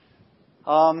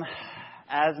Um,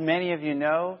 as many of you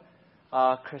know,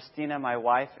 Christina, my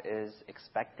wife, is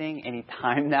expecting any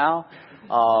time now.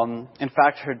 In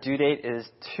fact, her due date is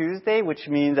Tuesday, which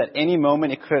means at any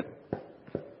moment it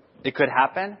could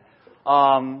happen.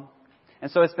 And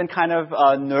so it's been kind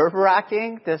of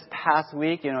nerve-wracking this past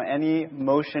week. You know, any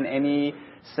motion, any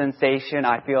sensation,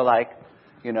 I feel like,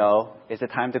 you know, is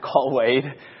it time to call Wade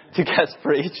to guest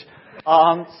preach?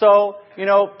 So, you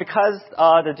know, because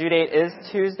the due date is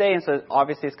Tuesday, and so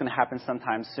obviously it's going to happen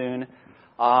sometime soon,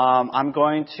 I'm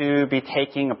going to be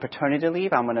taking a paternity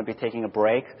leave. I'm going to be taking a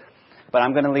break. But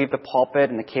I'm going to leave the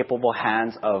pulpit in the capable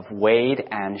hands of Wade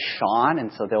and Sean,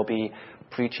 and so they'll be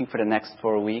preaching for the next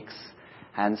 4 weeks.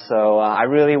 And so I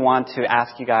really want to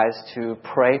ask you guys to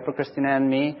pray for Christina and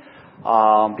me,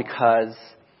 because,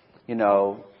 you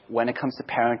know, when it comes to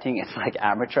parenting, it's like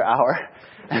amateur hour.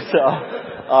 And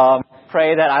so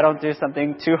pray that I don't do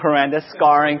something too horrendous,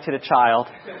 scarring to the child.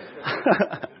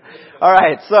 All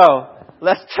right, so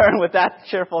let's turn with that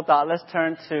cheerful thought. Let's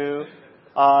turn to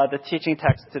the teaching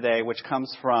text today, which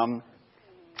comes from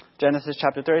Genesis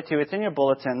chapter 32. It's in your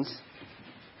bulletins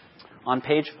on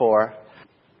page 4.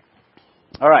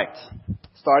 All right,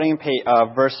 starting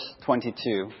in verse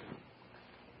 22.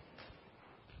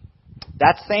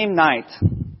 That same night,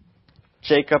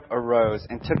 Jacob arose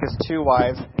and took his 2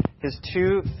 wives, his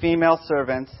 2 female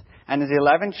servants, and his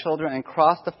 11 children, and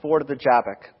crossed the ford of the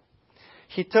Jabbok.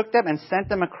 He took them and sent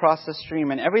them across the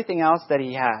stream and everything else that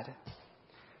he had.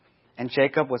 And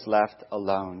Jacob was left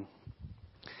alone.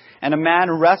 And a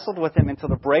man wrestled with him until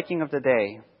the breaking of the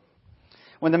day.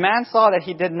 When the man saw that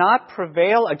he did not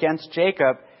prevail against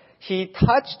Jacob, he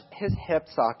touched his hip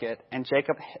socket, and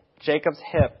Jacob's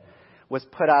hip was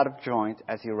put out of joint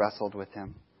as he wrestled with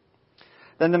him.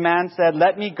 Then the man said,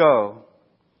 "Let me go,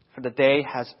 for the day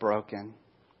has broken."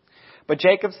 But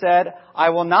Jacob said, "I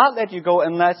will not let you go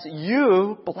unless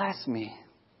you bless me."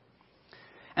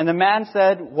 And the man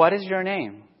said, "What is your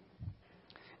name?"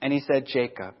 And he said,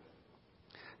 "Jacob."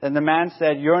 Then the man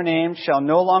said, "Your name shall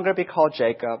no longer be called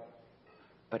Jacob,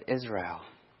 but Israel.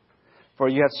 For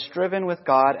you have striven with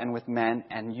God and with men,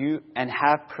 and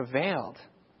have prevailed."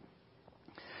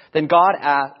 Then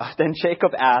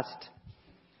Jacob asked,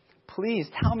 "Please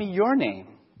tell me your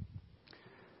name."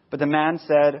 But the man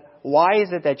said, "Why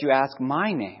is it that you ask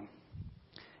my name?"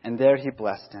 And there he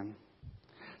blessed him.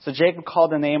 So Jacob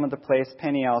called the name of the place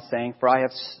Peniel, saying, For I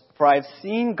have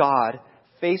seen God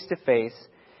face to face,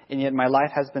 and yet my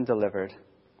life has been delivered.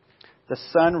 The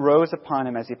sun rose upon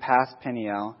him as he passed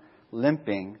Peniel,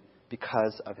 limping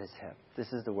because of his hip.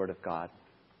 This is the word of God.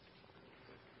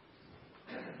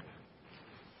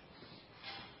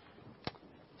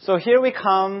 So here we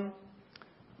come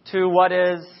to what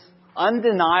is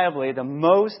undeniably the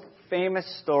most famous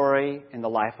story in the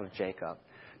life of Jacob.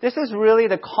 This is really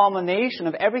the culmination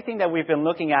of everything that we've been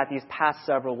looking at these past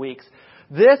several weeks.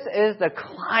 This is the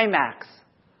climax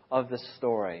of the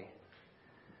story,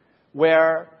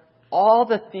 where all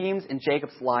the themes in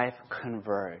Jacob's life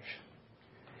converge.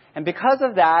 And because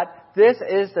of that, this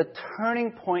is the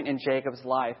turning point in Jacob's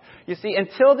life. You see,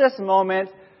 until this moment,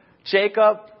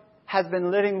 Jacob has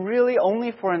been living really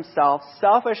only for himself,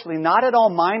 selfishly, not at all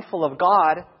mindful of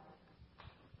God.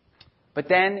 But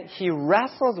then he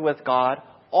wrestles with God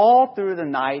all through the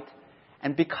night.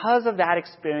 And because of that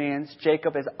experience,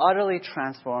 Jacob is utterly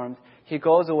transformed. He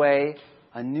goes away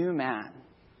a new man.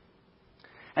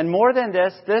 And more than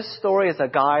this story is a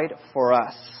guide for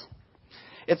us.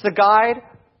 It's a guide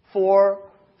for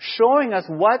showing us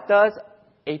what does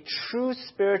a true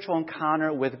spiritual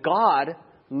encounter with God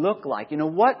look like. You know,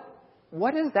 what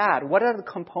is that? What are the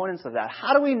components of that?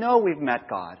 How do we know we've met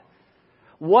God?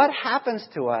 What happens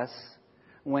to us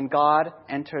when God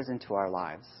enters into our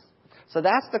lives? So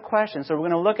that's the question. So we're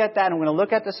going to look at that, and we're going to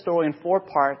look at the story in 4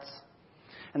 parts.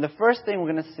 And the first thing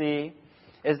we're going to see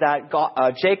is that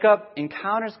Jacob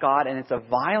encounters God, and it's a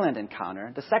violent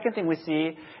encounter. The second thing we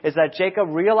see is that Jacob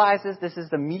realizes this is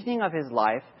the meaning of his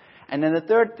life. And then the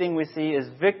third thing we see is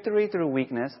victory through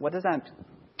weakness. What does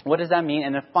that mean?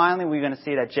 And then finally, we're going to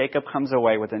see that Jacob comes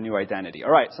away with a new identity.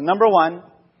 All right, so number 1,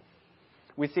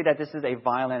 we see that this is a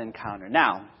violent encounter.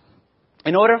 Now,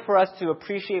 in order for us to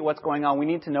appreciate what's going on, we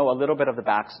need to know a little bit of the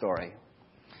backstory.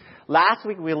 Last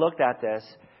week, we looked at this.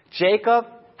 Jacob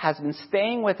has been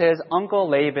staying with his uncle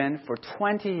Laban for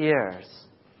 20 years.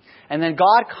 And then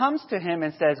God comes to him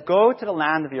and says, "Go to the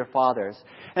land of your fathers."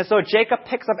 And so Jacob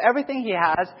picks up everything he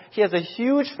has. He has a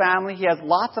huge family. He has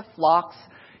lots of flocks.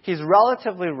 He's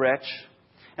relatively rich.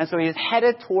 And so he's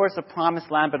headed towards the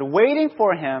promised land. But waiting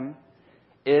for him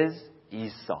is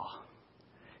Esau.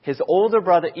 His older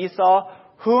brother Esau,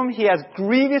 whom he has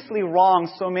grievously wronged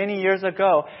so many years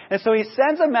ago. And so he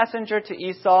sends a messenger to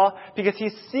Esau because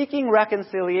he's seeking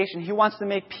reconciliation. He wants to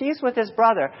make peace with his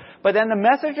brother. But then the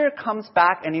messenger comes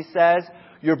back and he says,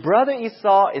 your brother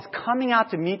Esau is coming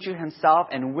out to meet you himself,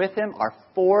 and with him are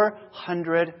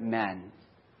 400 men.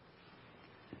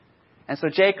 And so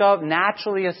Jacob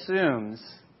naturally assumes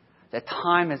that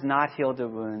time has not healed the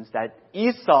wounds, that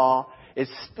Esau is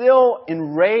still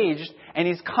enraged, and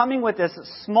he's coming with this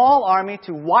small army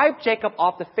to wipe Jacob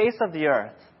off the face of the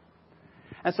earth.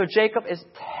 And so Jacob is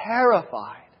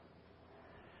terrified.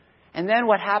 And then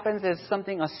what happens is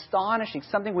something astonishing,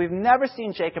 something we've never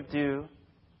seen Jacob do.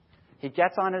 He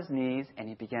gets on his knees and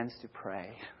he begins to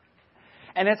pray.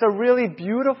 And it's a really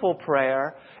beautiful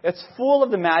prayer. It's full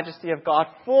of the majesty of God,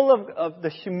 full of the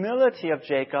humility of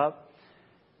Jacob.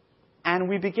 And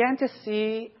we begin to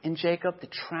see in Jacob the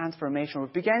transformation. We're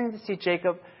beginning to see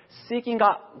Jacob seeking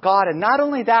God. And not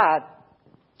only that,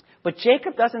 but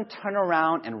Jacob doesn't turn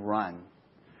around and run,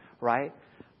 right?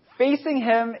 Facing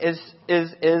him is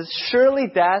surely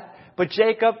death, but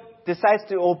Jacob decides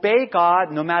to obey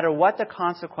God no matter what the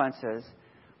consequences.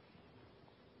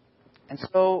 And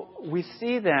so we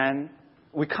see then,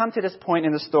 we come to this point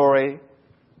in the story.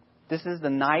 This is the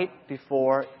night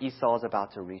before Esau is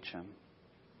about to reach him.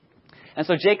 And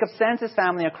so Jacob sends his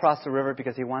family across the river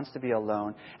because he wants to be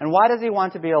alone. And why does he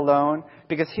want to be alone?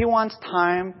 Because he wants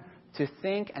time to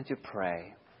think and to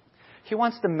pray. He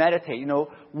wants to meditate,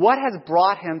 what has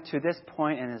brought him to this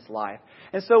point in his life.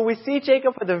 And so we see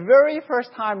Jacob for the very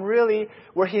first time, really,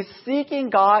 where he's seeking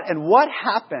God. And what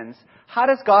happens? How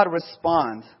does God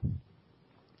respond?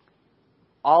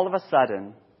 All of a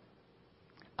sudden,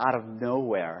 out of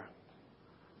nowhere,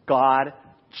 God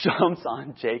jumps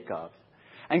on Jacob.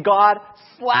 And God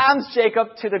slams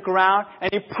Jacob to the ground,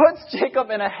 and he puts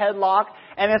Jacob in a headlock,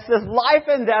 and it's this life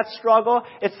and death struggle.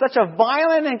 It's such a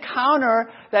violent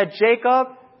encounter that Jacob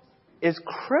is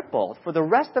crippled. For the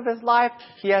rest of his life,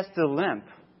 he has to limp,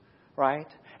 right?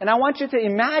 And I want you to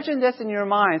imagine this in your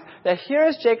minds, that here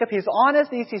is Jacob, he's on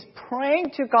his knees, he's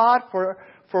praying to God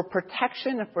for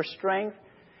protection and for strength,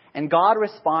 and God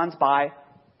responds by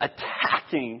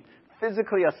attacking,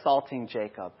 physically assaulting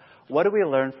Jacob. What do we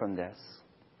learn from this?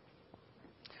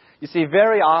 You see,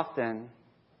 very often,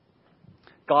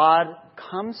 God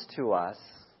comes to us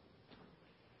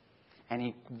and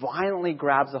he violently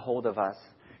grabs a hold of us.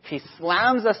 He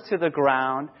slams us to the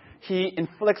ground. He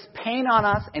inflicts pain on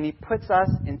us and he puts us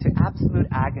into absolute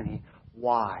agony.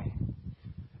 Why?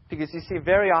 Because you see,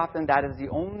 very often that is the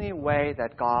only way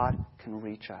that God can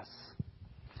reach us.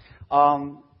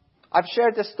 I've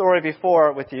shared this story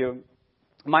before with you.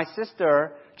 My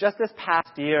sister, just this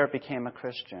past year, became a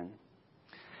Christian.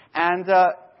 And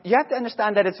you have to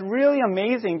understand that it's really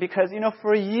amazing because,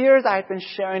 for years I've been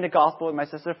sharing the gospel with my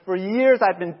sister. For years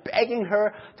I've been begging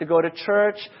her to go to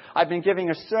church. I've been giving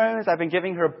her sermons. I've been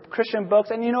giving her Christian books.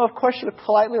 And, of course, she would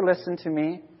politely listen to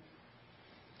me.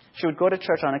 She would go to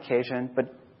church on occasion,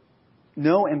 but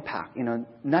no impact,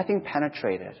 nothing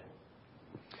penetrated.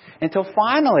 Until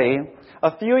finally,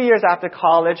 a few years after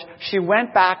college, she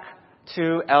went back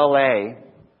to LA.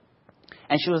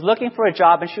 And she was looking for a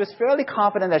job, and she was fairly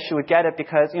confident that she would get it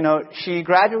because, she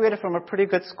graduated from a pretty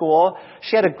good school.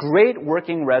 She had a great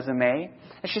working resume.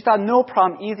 And she thought, no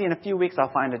problem, easy, in a few weeks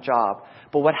I'll find a job.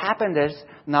 But what happened is,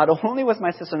 not only was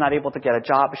my sister not able to get a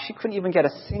job, but she couldn't even get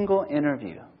a single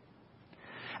interview.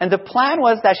 And the plan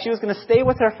was that she was going to stay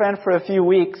with her friend for a few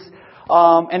weeks.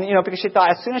 Because she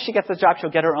thought as soon as she gets the job,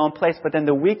 she'll get her own place. But then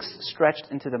the weeks stretched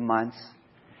into the months.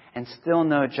 And still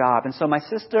no job. And so my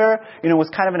sister, was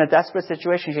kind of in a desperate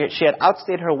situation. She had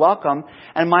outstayed her welcome.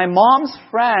 And my mom's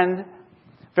friend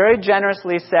very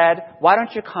generously said, why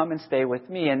don't you come and stay with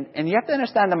me? And you have to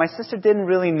understand that my sister didn't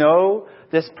really know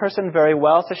this person very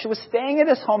well. So she was staying at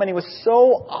his home and it was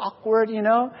so awkward,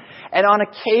 And on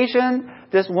occasion,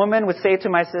 this woman would say to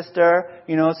my sister,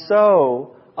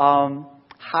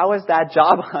 how is that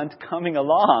job hunt coming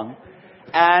along?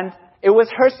 And it was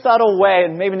her subtle way,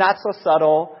 and maybe not so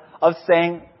subtle, of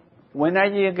saying, when are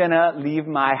you going to leave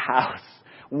my house?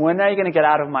 When are you going to get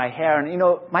out of my hair? And,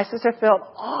 my sister felt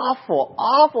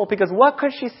awful, because what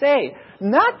could she say?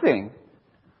 Nothing.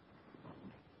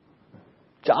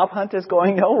 Job hunt is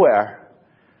going nowhere.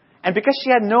 And because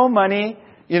she had no money,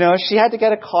 she had to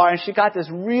get a car, and she got this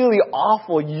really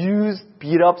awful, used,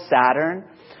 beat-up Saturn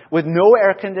with no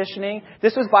air conditioning.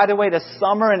 This was, by the way, the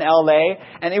summer in LA,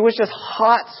 and it was just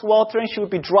hot, sweltering. She would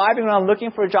be driving around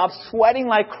looking for a job, sweating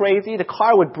like crazy. The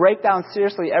car would break down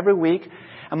seriously every week.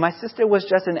 And my sister was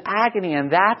just in agony.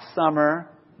 And that summer,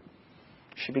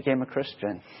 she became a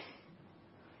Christian.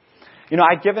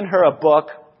 I'd given her a book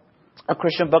a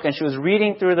Christian book, and she was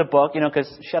reading through the book, because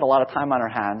she had a lot of time on her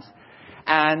hands.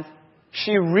 And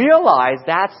she realized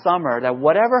that summer that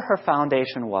whatever her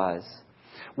foundation was,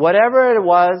 whatever it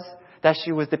was that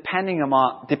she was depending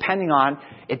on,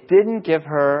 it didn't give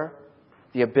her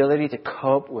the ability to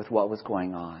cope with what was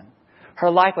going on. Her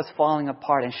life was falling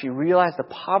apart, and she realized the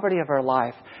poverty of her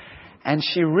life. And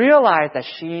she realized that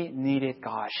she needed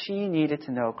God. She needed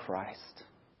to know Christ.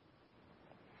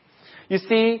 You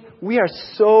see, we are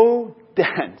so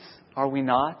dense, are we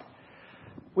not?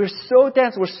 We're so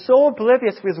dense. We're so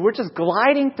oblivious because we're just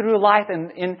gliding through life,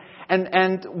 and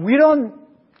we don't,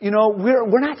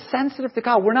 we're not sensitive to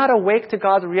God. We're not awake to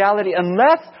God's reality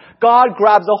unless God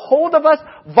grabs a hold of us,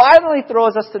 violently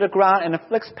throws us to the ground, and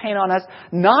inflicts pain on us.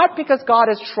 Not because God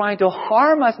is trying to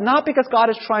harm us, not because God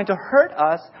is trying to hurt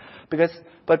us,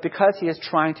 but because He is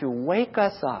trying to wake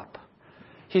us up.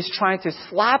 He's trying to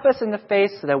slap us in the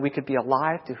face so that we could be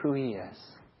alive to who He is.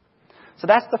 So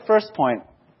that's the first point.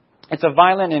 It's a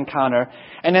violent encounter.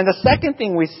 And then the second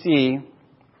thing we see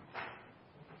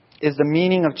is the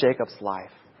meaning of Jacob's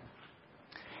life.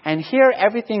 And here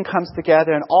everything comes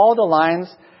together and all the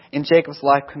lines in Jacob's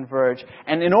life converge.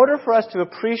 And in order for us to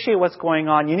appreciate what's going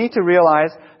on, you need to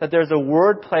realize that there's a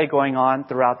word play going on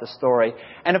throughout the story.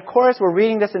 And of course, we're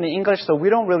reading this in the English, so we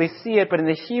don't really see it, but in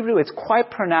the Hebrew, it's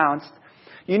quite pronounced.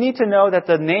 You need to know that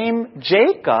the name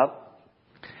Jacob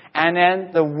and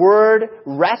then the word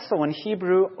wrestle in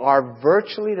Hebrew are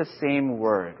virtually the same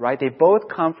word, right? They both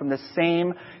come from the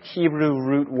same Hebrew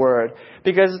root word.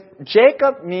 Because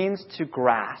Jacob means to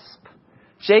grasp.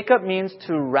 Jacob means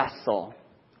to wrestle.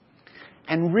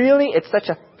 And really, it's such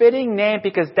a fitting name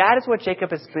because that is what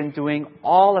Jacob has been doing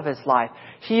all of his life.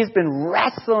 He's been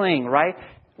wrestling, right?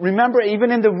 Remember,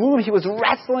 even in the womb, he was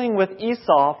wrestling with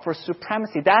Esau for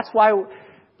supremacy. That's why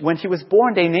when he was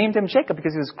born, they named him Jacob,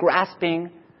 because he was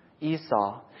grasping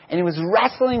Esau. And he was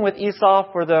wrestling with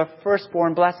Esau for the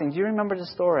firstborn blessing. Do you remember the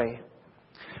story?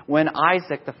 When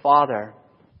Isaac, the father,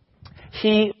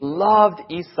 he loved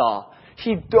Esau.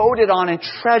 He doted on and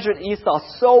treasured Esau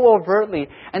so overtly.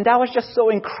 And that was just so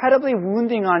incredibly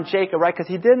wounding on Jacob, right? Because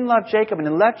he didn't love Jacob and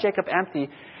he left Jacob empty.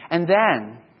 And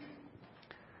then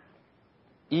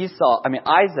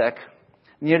Isaac,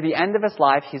 near the end of his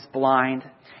life, he's blind.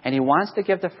 And he wants to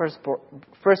give the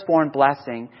firstborn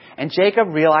blessing. And Jacob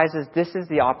realizes this is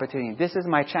the opportunity. This is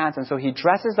my chance. And so he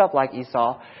dresses up like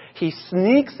Esau. He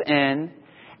sneaks in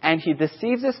and he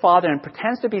deceives his father and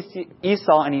pretends to be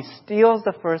Esau. And he steals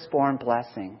the firstborn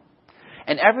blessing.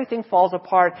 And everything falls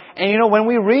apart. And when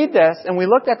we read this and we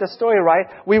looked at the story, right,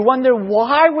 we wonder,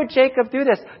 why would Jacob do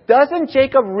this? Doesn't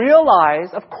Jacob realize,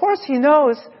 of course he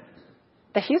knows,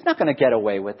 that he's not going to get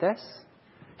away with this?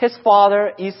 His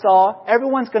father, Esau,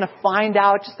 everyone's going to find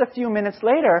out just a few minutes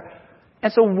later.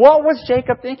 And so what was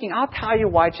Jacob thinking? I'll tell you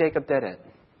why Jacob did it.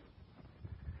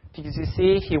 Because you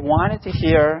see, he wanted to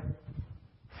hear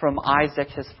from Isaac,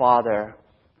 his father,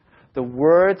 the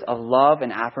words of love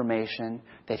and affirmation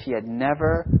that he had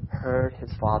never heard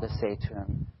his father say to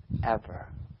him, ever.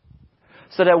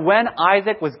 So that when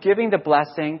Isaac was giving the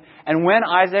blessing, and when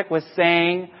Isaac was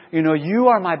saying, you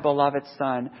are my beloved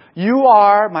son. You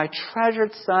are my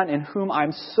treasured son in whom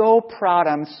I'm so proud.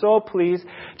 I'm so pleased.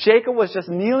 Jacob was just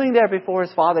kneeling there before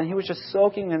his father and he was just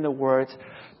soaking in the words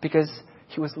because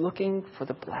he was looking for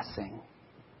the blessing.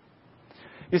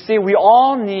 You see, we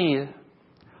all need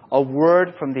a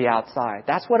word from the outside.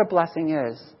 That's what a blessing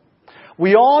is.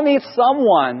 We all need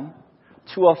someone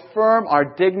to affirm our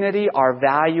dignity, our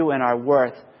value, and our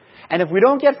worth. And if we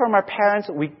don't get it from our parents,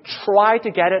 we try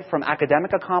to get it from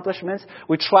academic accomplishments.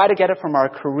 We try to get it from our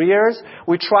careers.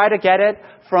 We try to get it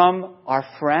from our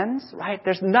friends, right?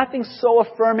 There's nothing so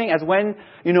affirming as when,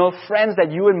 friends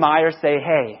that you admire say,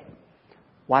 hey,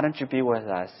 why don't you be with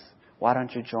us? Why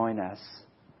don't you join us?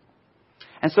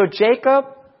 And so Jacob,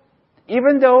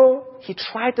 even though he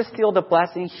tried to steal the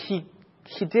blessing, he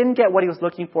didn't get what he was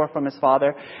looking for from his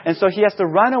father. And so he has to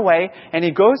run away and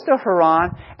he goes to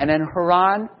Haran, and in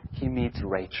Haran, he meets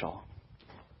Rachel.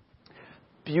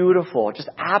 Beautiful, just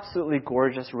absolutely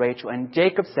gorgeous Rachel. And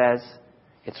Jacob says,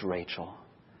 it's Rachel.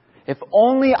 If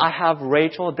only I have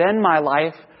Rachel, then my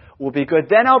life will be good.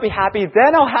 Then I'll be happy.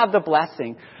 Then I'll have the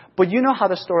blessing. But you know how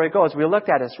the story goes. We looked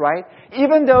at this, right?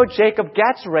 Even though Jacob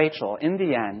gets Rachel, in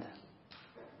the end,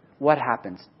 what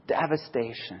happens?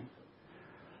 Devastation.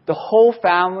 The whole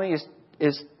family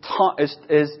is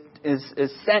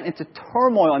sent into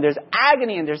turmoil, and there's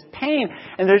agony, and there's pain,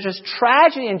 and there's just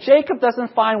tragedy, and Jacob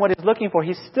doesn't find what he's looking for.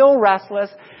 He's still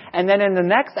restless. And then in the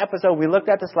next episode, we looked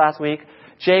at this last week,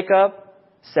 Jacob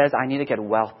says, I need to get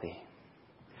wealthy.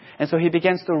 And so he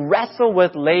begins to wrestle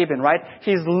with Laban, right?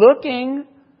 He's looking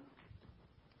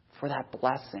for that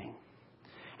blessing.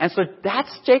 And so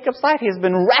that's Jacob's life. He's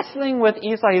been wrestling with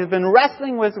Esau. He's been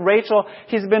wrestling with Rachel.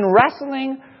 He's been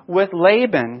wrestling with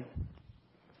Laban.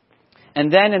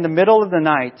 And then in the middle of the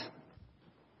night,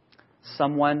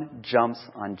 someone jumps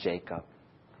on Jacob.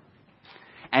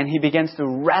 And he begins to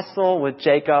wrestle with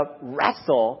Jacob,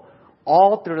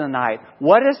 all through the night.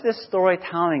 What is this story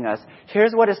telling us?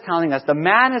 Here's what it's telling us. The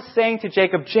man is saying to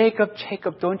Jacob,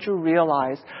 Jacob, don't you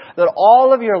realize that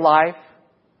all of your life,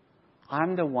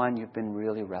 I'm the one you've been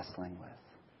really wrestling with?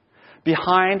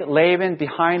 Behind Laban,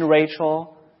 behind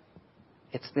Rachel,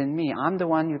 it's been me. I'm the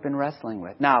one you've been wrestling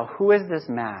with. Now, who is this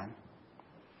man?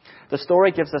 The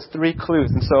story gives us 3 clues.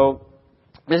 And so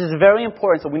this is very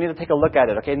important, so we need to take a look at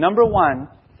it. Okay, number 1,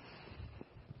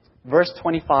 verse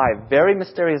 25, very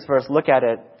mysterious verse. Look at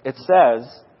it. It says,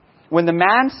 when the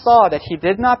man saw that he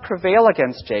did not prevail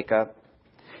against Jacob,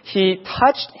 he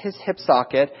touched his hip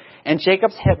socket, and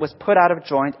Jacob's hip was put out of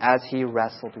joint as he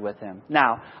wrestled with him.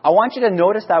 Now, I want you to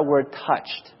notice that word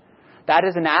touched. That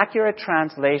is an accurate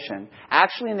translation.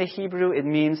 Actually, in the Hebrew, it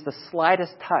means the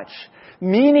slightest touch.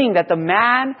 Meaning that the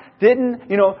man didn't,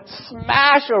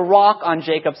 smash a rock on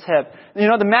Jacob's hip.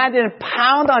 The man didn't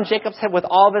pound on Jacob's hip with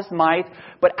all of his might.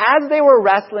 But as they were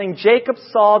wrestling, Jacob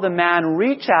saw the man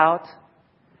reach out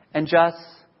and just,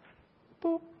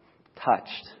 boop,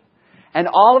 touched. And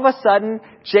all of a sudden,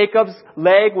 Jacob's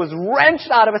leg was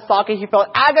wrenched out of his socket. He felt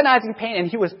agonizing pain and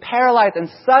he was paralyzed. And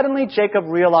suddenly Jacob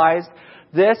realized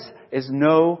this is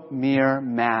no mere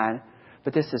man,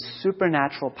 but this is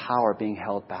supernatural power being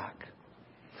held back.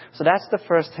 So that's the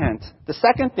first hint. The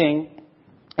second thing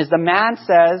is the man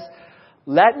says,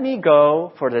 let me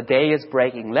go for the day is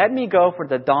breaking. Let me go for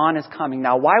the dawn is coming.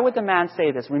 Now, why would the man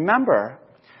say this? Remember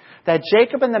that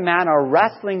Jacob and the man are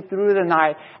wrestling through the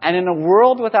night, and in a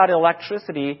world without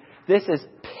electricity, this is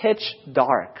pitch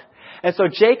dark. And so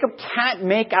Jacob can't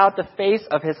make out the face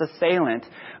of his assailant.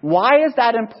 Why is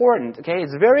that important? Okay,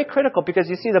 it's very critical because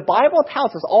you see the Bible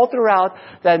tells us all throughout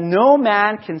that no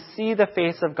man can see the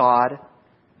face of God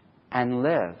and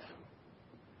live.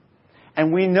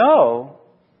 And we know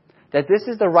that this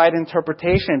is the right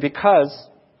interpretation because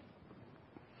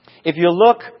if you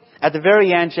look at the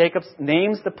very end, Jacob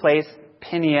names the place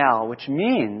Peniel, which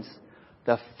means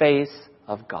the face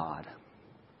of God.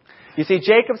 You see,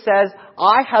 Jacob says,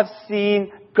 I have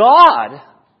seen God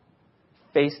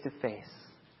face to face.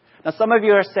 Now, some of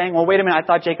you are saying, well, wait a minute, I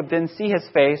thought Jacob didn't see his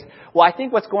face. Well, I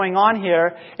think what's going on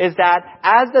here is that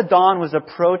as the dawn was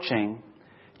approaching,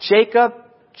 Jacob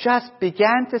just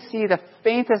began to see the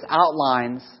faintest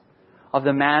outlines of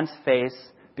the man's face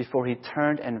before he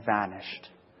turned and vanished.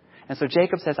 And so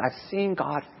Jacob says, I've seen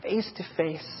God face to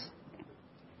face.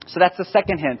 So that's the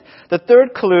second hint. The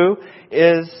third clue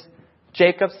is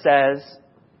Jacob says,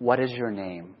 what is your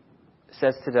name?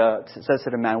 Says to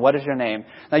the man, what is your name?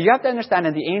 Now you have to understand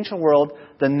in the ancient world,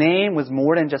 the name was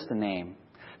more than just a name.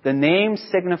 The name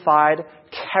signified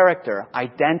character,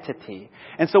 identity.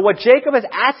 And so what Jacob is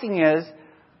asking is,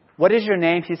 what is your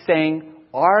name? He's saying,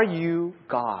 are you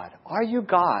God? Are you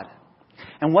God?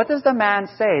 And what does the man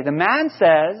say? The man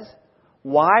says,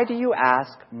 why do you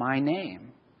ask my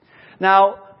name?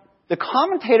 Now, the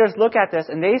commentators look at this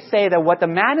and they say that what the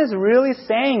man is really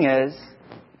saying is,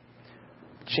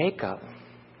 Jacob,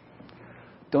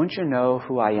 don't you know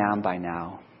who I am by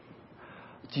now?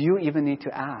 Do you even need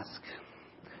to ask?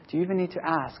 Do you even need to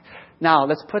ask? Now,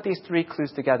 let's put these 3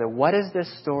 clues together. What is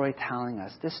this story telling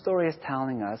us? This story is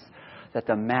telling us that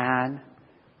the man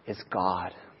is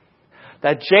God.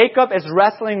 That Jacob is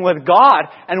wrestling with God.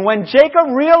 And when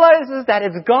Jacob realizes that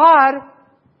it's God,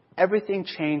 everything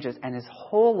changes and his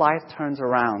whole life turns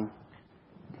around.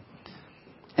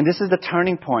 And this is the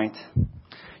turning point.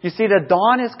 You see, the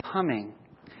dawn is coming.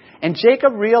 And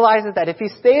Jacob realizes that if he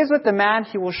stays with the man,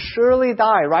 he will surely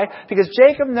die, right? Because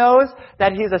Jacob knows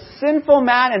that he's a sinful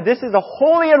man and this is a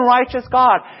holy and righteous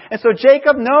God. And so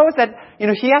Jacob knows that,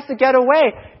 he has to get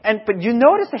away. But you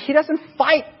notice that he doesn't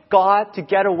fight God to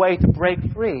get away, to break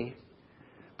free.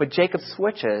 But Jacob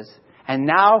switches and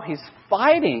now he's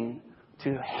fighting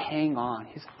to hang on.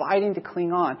 He's fighting to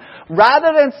cling on.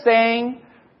 Rather than saying,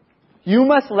 you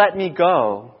must let me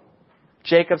go,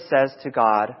 Jacob says to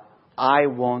God, I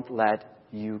won't let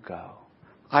you go.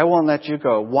 I won't let you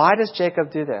go. Why does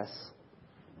Jacob do this?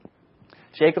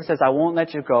 Jacob says, I won't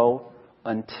let you go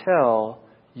until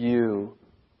you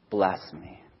bless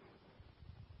me.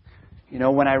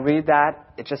 When I read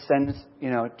that, it just sends,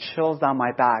 chills down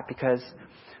my back because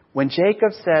when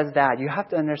Jacob says that, you have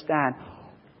to understand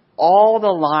all the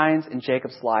lines in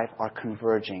Jacob's life are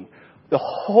converging. The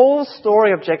whole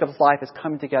story of Jacob's life is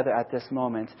coming together at this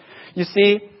moment. You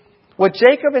see, what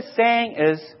Jacob is saying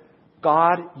is,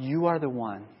 God, you are the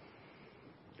one.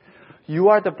 You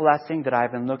are the blessing that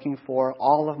I've been looking for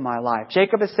all of my life.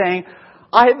 Jacob is saying,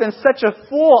 I have been such a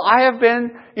fool. I've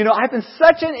been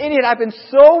such an idiot. I've been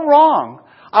so wrong.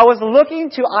 I was looking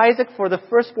to Isaac for the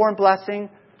firstborn blessing,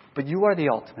 but you are the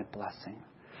ultimate blessing.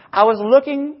 I was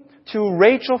looking to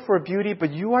Rachel for beauty,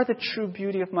 but you are the true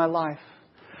beauty of my life.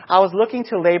 I was looking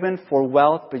to Laban for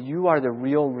wealth, but you are the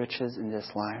real riches in this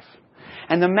life.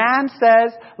 And the man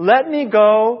says, let me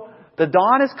go. The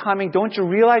dawn is coming. Don't you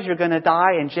realize you're going to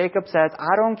die? And Jacob says,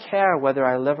 I don't care whether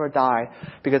I live or die,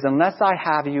 because unless I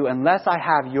have you, unless I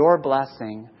have your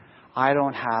blessing, I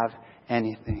don't have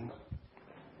anything.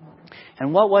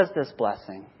 And what was this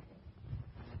blessing?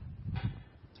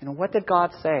 What did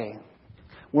God say?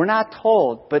 We're not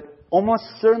told, but almost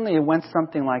certainly it went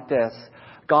something like this.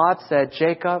 God said,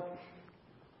 Jacob,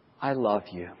 I love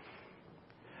you.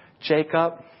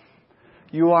 Jacob,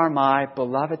 you are my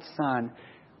beloved son.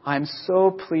 I'm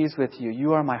so pleased with you.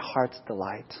 You are my heart's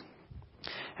delight.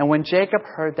 And when Jacob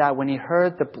heard that, when he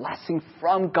heard the blessing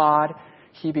from God,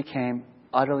 he became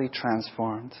utterly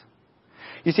transformed.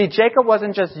 You see, Jacob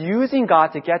wasn't just using God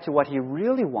to get to what he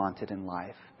really wanted in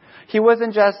life.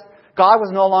 God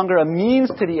was no longer a means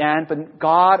to the end, but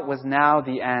God was now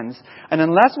the ends. And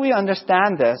unless we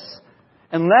understand this,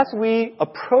 unless we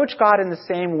approach God in the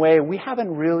same way, we haven't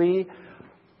really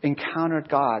encountered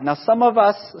God. Now, so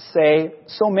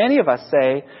many of us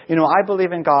say, I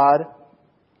believe in God,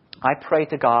 I pray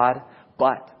to God,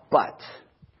 but,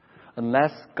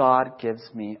 unless God gives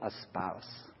me a spouse,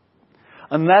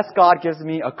 unless God gives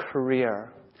me a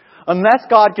career, unless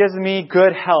God gives me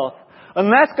good health,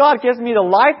 unless God gives me the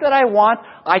life that I want,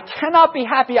 I cannot be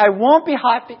happy, I won't be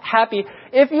happy.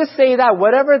 If you say that,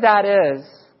 whatever that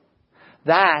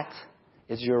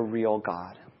is your real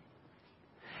God.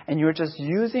 And you're just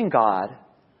using God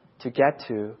to get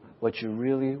to what you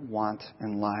really want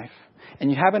in life.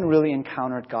 And you haven't really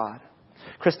encountered God.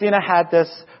 Christina had this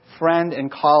friend in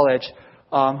college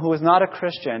who was not a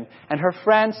Christian. And her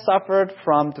friend suffered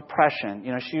from depression.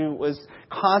 She was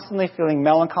constantly feeling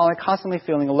melancholy, constantly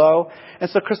feeling low. And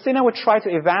so Christina would try to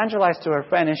evangelize to her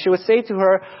friend. And she would say to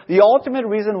her, the ultimate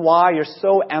reason why you're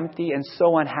so empty and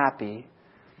so unhappy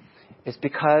is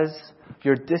because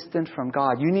you're distant from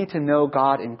God. You need to know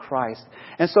God in Christ.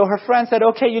 And so her friend said,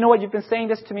 okay, you know what? You've been saying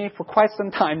this to me for quite some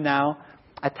time now.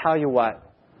 I tell you what.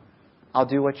 I'll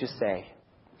do what you say.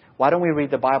 Why don't we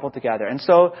read the Bible together? And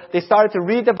so they started to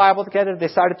read the Bible together. They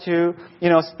started to,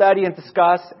 study and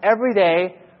discuss every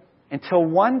day until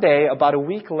one day, about a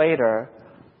week later,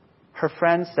 her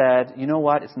friend said, you know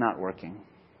what? It's not working.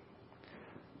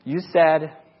 You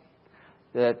said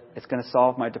that it's going to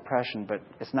solve my depression, but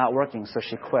it's not working, so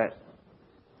she quit.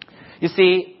 You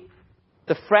see,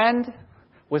 the friend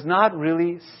was not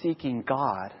really seeking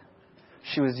God.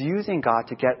 She was using God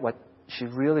to get what she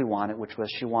really wanted, which was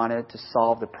she wanted to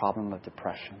solve the problem of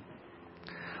depression.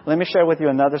 Let me share with you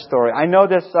another story. I know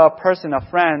this person, a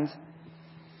friend,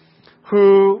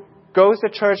 who goes to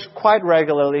church quite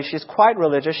regularly. She's quite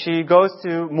religious. She goes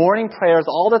to morning prayers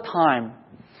all the time,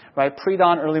 right?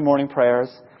 Pre-dawn, early morning prayers.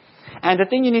 And the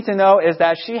thing you need to know is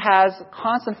that she has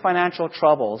constant financial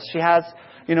troubles. She has,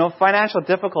 financial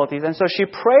difficulties. And so she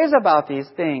prays about these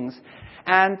things.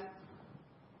 And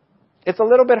it's a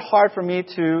little bit hard for me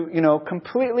to,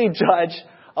 completely judge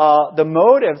the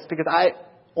motives, because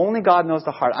only God knows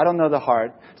the heart. I don't know the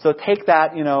heart. So take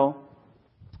that,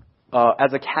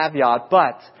 as a caveat.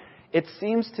 But it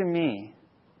seems to me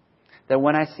that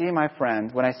when I see my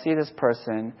friend, when I see this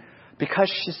person,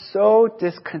 because she's so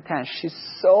discontent, she's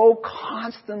so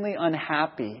constantly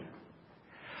unhappy,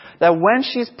 that when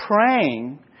she's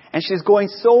praying, and she's going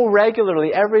so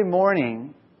regularly every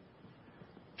morning,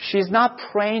 she's not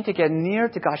praying to get near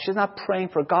to God. She's not praying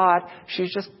for God.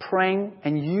 She's just praying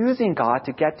and using God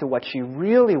to get to what she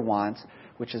really wants,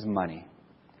 which is money,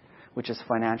 which is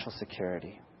financial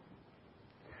security.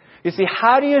 You see,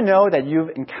 how do you know that you've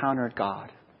encountered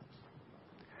God?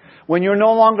 When you're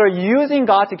no longer using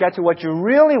God to get to what you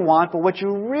really want, but what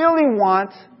you really want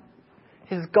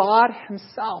is God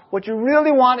Himself. What you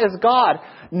really want is God,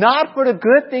 not for the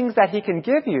good things that He can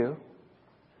give you,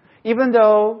 even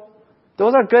though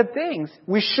those are good things.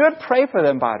 We should pray for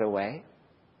them, by the way.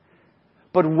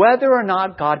 But whether or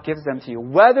not God gives them to you,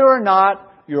 whether or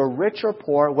not you're rich or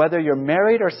poor, whether you're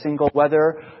married or single,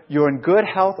 whether you're in good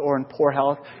health or in poor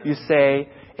health, you say,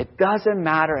 it doesn't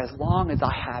matter as long as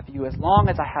I have you, as long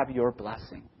as I have your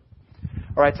blessing.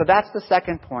 All right, so that's the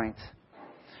second point.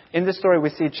 In this story, we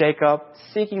see Jacob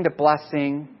seeking the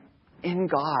blessing in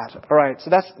God. All right, so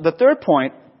that's the third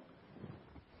point,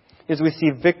 is we see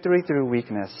victory through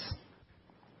weakness.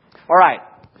 All right.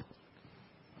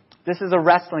 This is a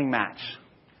wrestling match.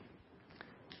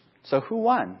 So who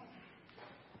won?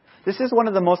 This is one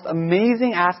of the most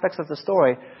amazing aspects of the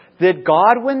story. Did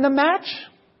God win the match?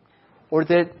 Or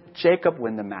did Jacob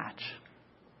win the match?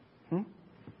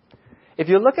 If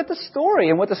you look at the story,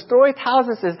 and what the story tells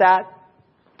us is that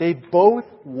they both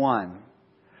won.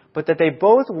 But that they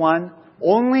both won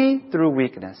only through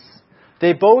weakness.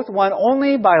 They both won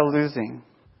only by losing.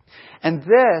 And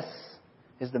this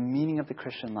is the meaning of the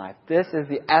Christian life. This is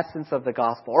the essence of the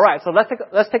gospel. All right, so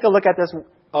let's take a look at this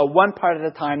one part at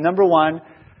a time. Number one,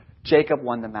 Jacob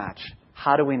won the match.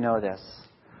 How do we know this?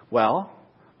 Well,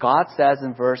 God says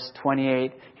in verse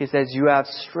 28, He says, you have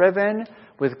striven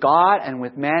with God and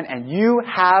with man, and you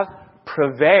have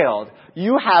prevailed.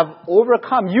 You have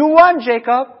overcome. You won,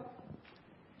 Jacob.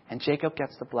 And Jacob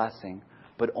gets the blessing,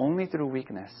 but only through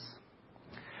weakness.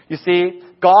 You see,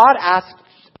 God asks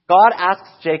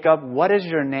Jacob, what is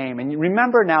your name? And you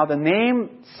remember now, the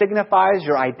name signifies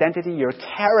your identity, your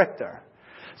character.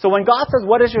 So when God says,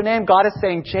 what is your name? God is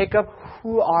saying, Jacob,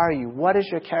 who are you? What is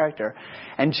your character?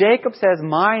 And Jacob says,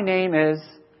 my name is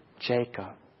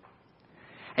Jacob.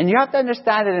 And you have to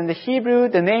understand that in the Hebrew,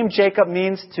 the name Jacob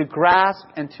means to grasp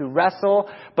and to wrestle,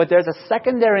 but there's a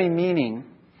secondary meaning.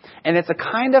 And it's a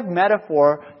kind of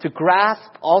metaphor. To grasp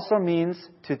also means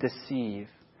to deceive.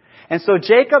 And so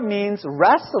Jacob means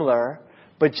wrestler,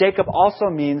 but Jacob also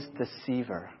means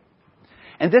deceiver.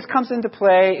 And this comes into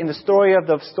play in the story of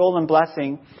the stolen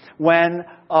blessing when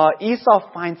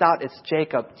Esau finds out it's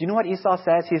Jacob. Do you know what Esau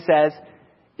says? He says,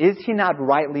 is he not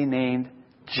rightly named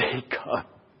Jacob?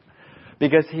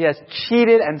 Because he has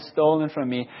cheated and stolen from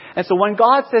me. And so when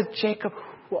God says, Jacob,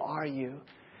 who are you?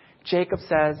 Jacob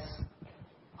says,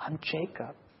 I'm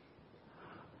Jacob.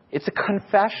 It's a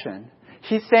confession.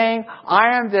 He's saying,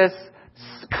 I am this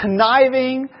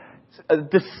conniving,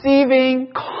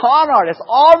 deceiving con artist.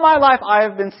 All my life I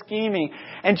have been scheming.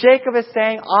 And Jacob is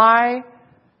saying, I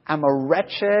am a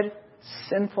wretched,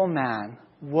 sinful man.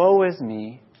 Woe is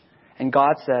me. And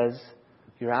God says,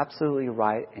 you're absolutely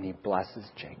right. And He blesses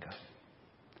Jacob.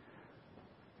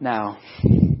 Now,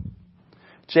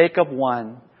 Jacob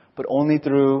won, but only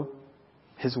through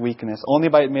his weakness, only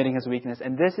by admitting his weakness.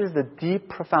 And this is the deep,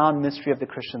 profound mystery of the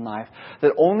Christian life,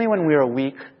 that only when we are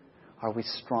weak are we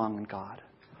strong in God.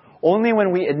 Only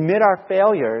when we admit our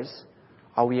failures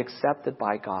are we accepted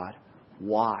by God.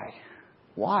 Why?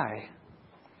 Why?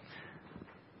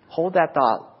 Hold that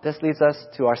thought. This leads us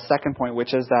to our second point,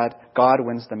 which is that God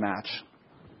wins the match.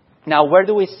 Now, where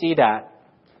do we see that?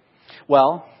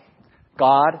 Well,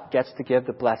 God gets to give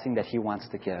the blessing that He wants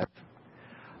to give.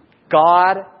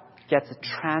 God gets a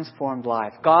transformed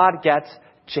life. God gets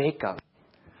Jacob,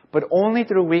 but only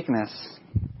through weakness.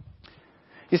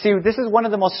 You see, this is one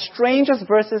of the most strangest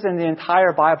verses in the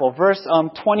entire Bible. Verse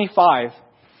 25,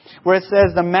 where it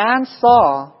says, the man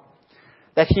saw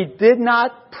that he did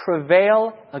not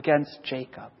prevail against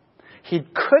Jacob. He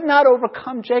could not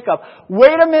overcome Jacob.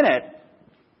 Wait a minute.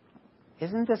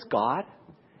 Isn't this God?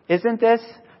 Isn't this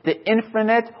the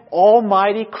infinite,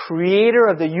 almighty creator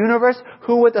of the universe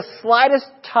who with the slightest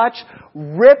touch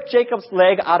ripped Jacob's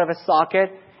leg out of his socket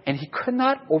and he could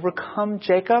not overcome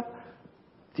Jacob?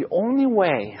 The only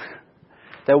way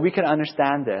that we can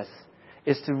understand this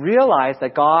is to realize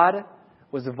that God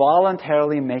was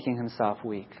voluntarily making Himself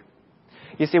weak.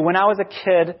 You see, when I was a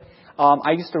kid,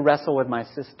 I used to wrestle with my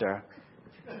sister.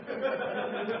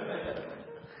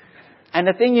 And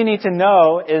the thing you need to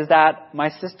know is that my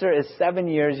sister is 7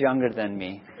 years younger than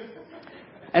me.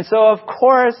 And so, of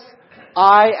course,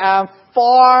 I am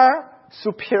far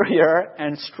superior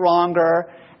and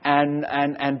stronger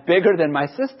and bigger than my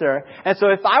sister. And so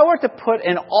if I were to put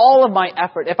in all of my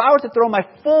effort, if I were to throw my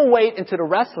full weight into the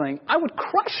wrestling, I would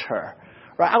crush her.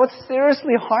 Right? I would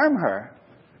seriously harm her.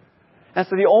 And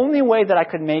so the only way that I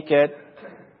could make it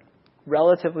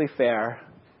relatively fair,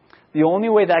 the only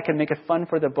way that I can make it fun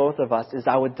for the both of us is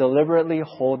I would deliberately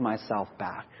hold myself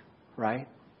back, right?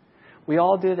 We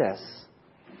all do this.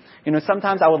 You know,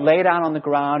 sometimes I would lay down on the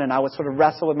ground and I would sort of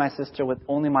wrestle with my sister with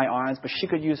only my arms, but she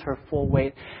could use her full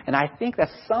weight. And I think that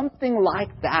something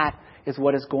like that is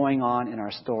what is going on in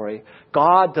our story.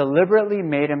 God deliberately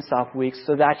made Himself weak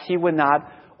so that He would not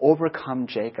overcome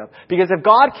Jacob. Because if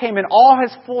God came in all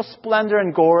His full splendor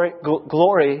and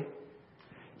glory,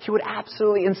 He would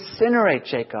absolutely incinerate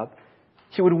Jacob.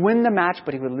 He would win the match,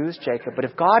 but He would lose Jacob. But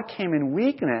if God came in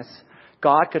weakness,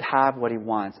 God could have what He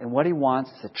wants. And what He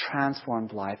wants is a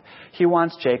transformed life. He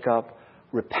wants Jacob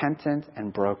repentant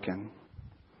and broken.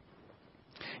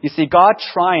 You see, God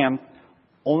triumphed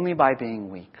only by being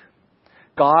weak.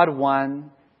 God won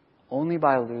only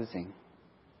by losing.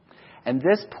 And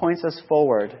this points us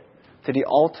forward to the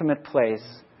ultimate place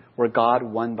where God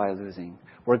won by losing,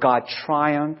 where God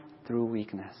triumphed through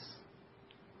weakness.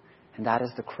 And that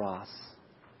is the cross.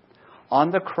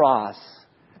 On the cross,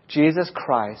 Jesus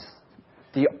Christ,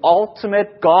 the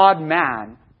ultimate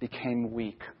God-man, became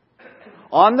weak.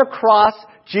 On the cross,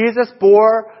 Jesus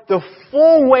bore the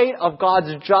full weight of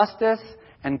God's justice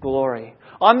and glory.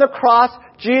 On the cross,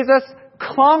 Jesus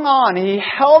clung on. He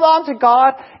held on to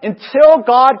God until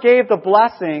God gave the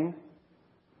blessing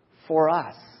for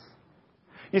us.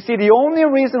 You see, the only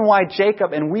reason why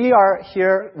Jacob, and we are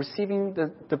here receiving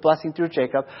the blessing through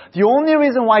Jacob, the only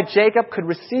reason why Jacob could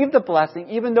receive the blessing,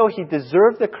 even though he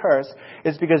deserved the curse,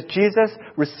 is because Jesus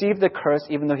received the curse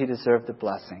even though he deserved the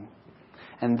blessing.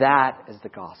 And that is the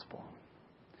gospel.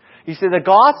 You see, the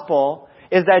gospel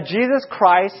is that Jesus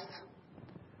Christ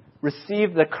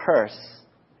received the curse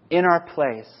in our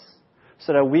place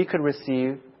so that we could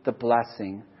receive the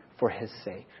blessing for His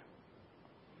sake.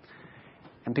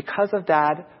 And because of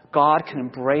that, God can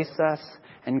embrace us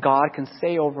and God can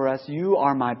say over us, "You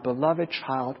are my beloved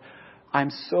child. I'm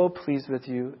so pleased with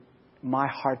you. My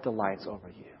heart delights over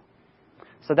you."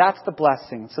 So that's the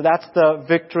blessing. So that's the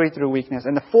victory through weakness.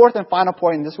 And the fourth and final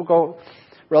point, and this will go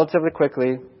relatively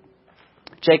quickly,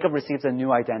 Jacob receives a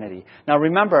new identity. Now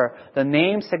remember, the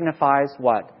name signifies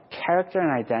what? Character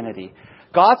and identity.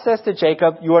 God says to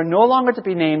Jacob, "You are no longer to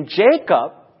be named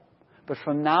Jacob, but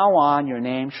from now on your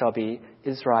name shall be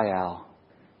Israel."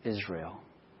 Israel.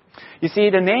 You see,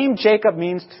 the name Jacob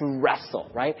means to wrestle,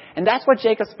 right? And that's what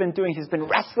Jacob's been doing. He's been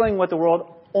wrestling with the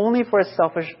world only for his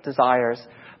selfish desires.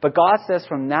 But God says,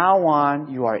 from now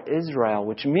on, you are Israel,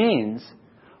 which means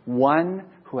one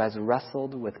who has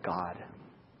wrestled with God.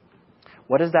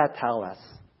 What does that tell us?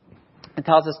 It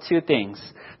tells us two things.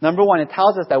 Number one, it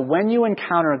tells us that when you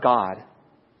encounter God,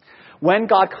 when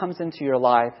God comes into your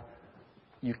life,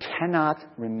 you cannot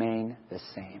remain the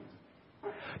same.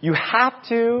 You have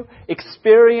to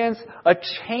experience a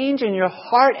change in your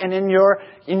heart and in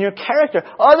your character.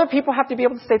 Other people have to be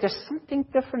able to say, "There's something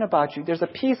different about you. There's a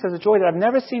peace, there's a joy that I've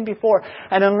never seen before."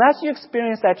 And unless you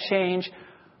experience that change,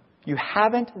 you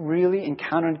haven't really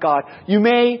encountered God. You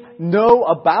may know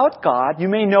about God, you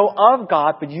may know of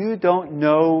God, but you don't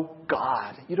know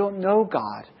God. You don't know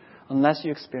God unless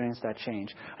you experience that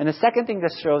change. And the second thing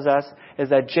this shows us is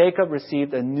that Jacob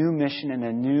received a new mission and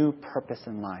a new purpose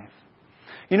in life.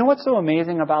 You know what's so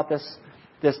amazing about this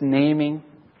naming?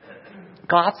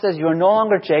 God says, "You are no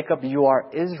longer Jacob, you are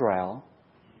Israel."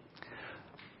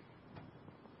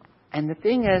 And the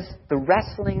thing is, the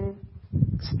wrestling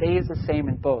stays the same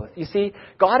in both. You see,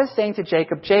 God is saying to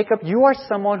Jacob, "Jacob, you are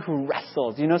someone who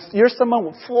wrestles. You know, you're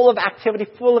someone full of activity,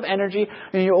 full of energy,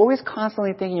 and you're always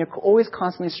constantly thinking, you're always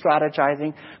constantly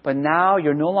strategizing. But now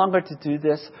you're no longer to do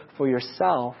this for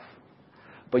yourself,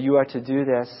 but you are to do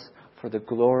this for the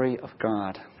glory of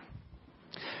God."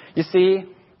 You see,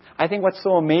 I think what's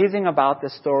so amazing about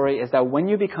this story is that when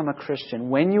you become a Christian,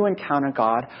 when you encounter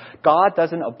God, God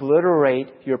doesn't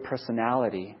obliterate your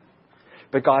personality.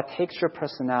 But God takes your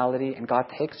personality and God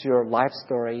takes your life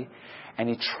story and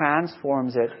He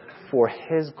transforms it for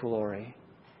His glory.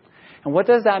 And what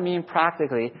does that mean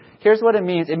practically? Here's what it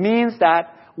means. It means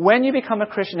that when you become a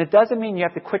Christian, it doesn't mean you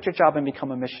have to quit your job and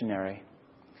become a missionary.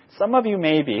 Some of you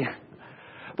may be.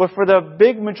 But for the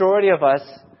big majority of us,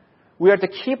 we are to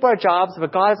keep our jobs,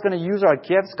 but God is going to use our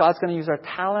gifts, God's going to use our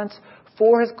talents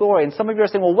for His glory. And some of you are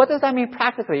saying, "Well, what does that mean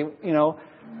practically?" You know,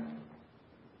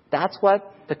 that's what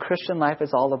the Christian life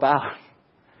is all about.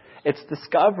 It's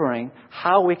discovering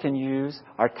how we can use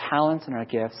our talents and our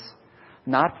gifts,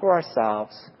 not for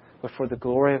ourselves, but for the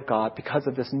glory of God because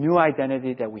of this new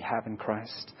identity that we have in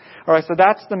Christ. All right, so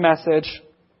that's the message.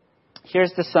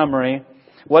 Here's the summary.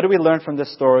 What do we learn from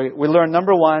this story? We learn,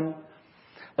 number one,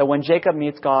 that when Jacob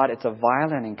meets God, it's a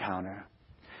violent encounter.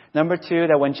 Number two,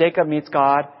 that when Jacob meets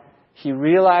God, he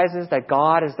realizes that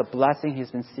God is the blessing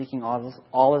he's been seeking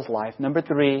all his life. Number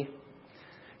three,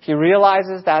 he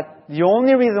realizes that the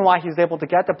only reason why he's able to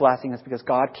get the blessing is because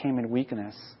God came in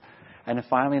weakness. And then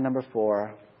finally, number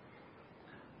four,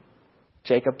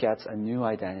 Jacob gets a new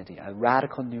identity, a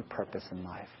radical new purpose in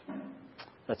life.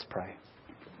 Let's pray.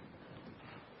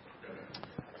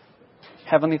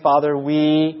 Heavenly Father,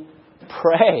 we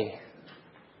pray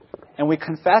and we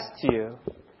confess to you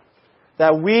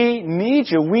that we need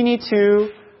you. We need to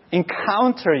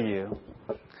encounter you,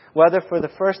 whether for the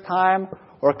first time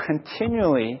or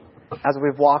continually as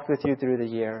we've walked with you through the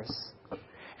years.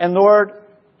 And Lord,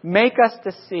 make us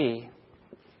to see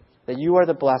that you are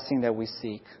the blessing that we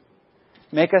seek.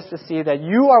 Make us to see that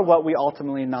you are what we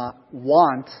ultimately not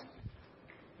want,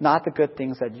 not the good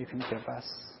things that you can give us.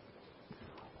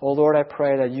 Oh Lord, I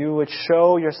pray that you would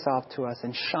show yourself to us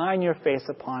and shine your face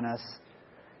upon us.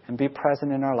 and be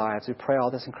present in our lives. We pray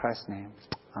all this in Christ's name.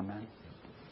 Amen.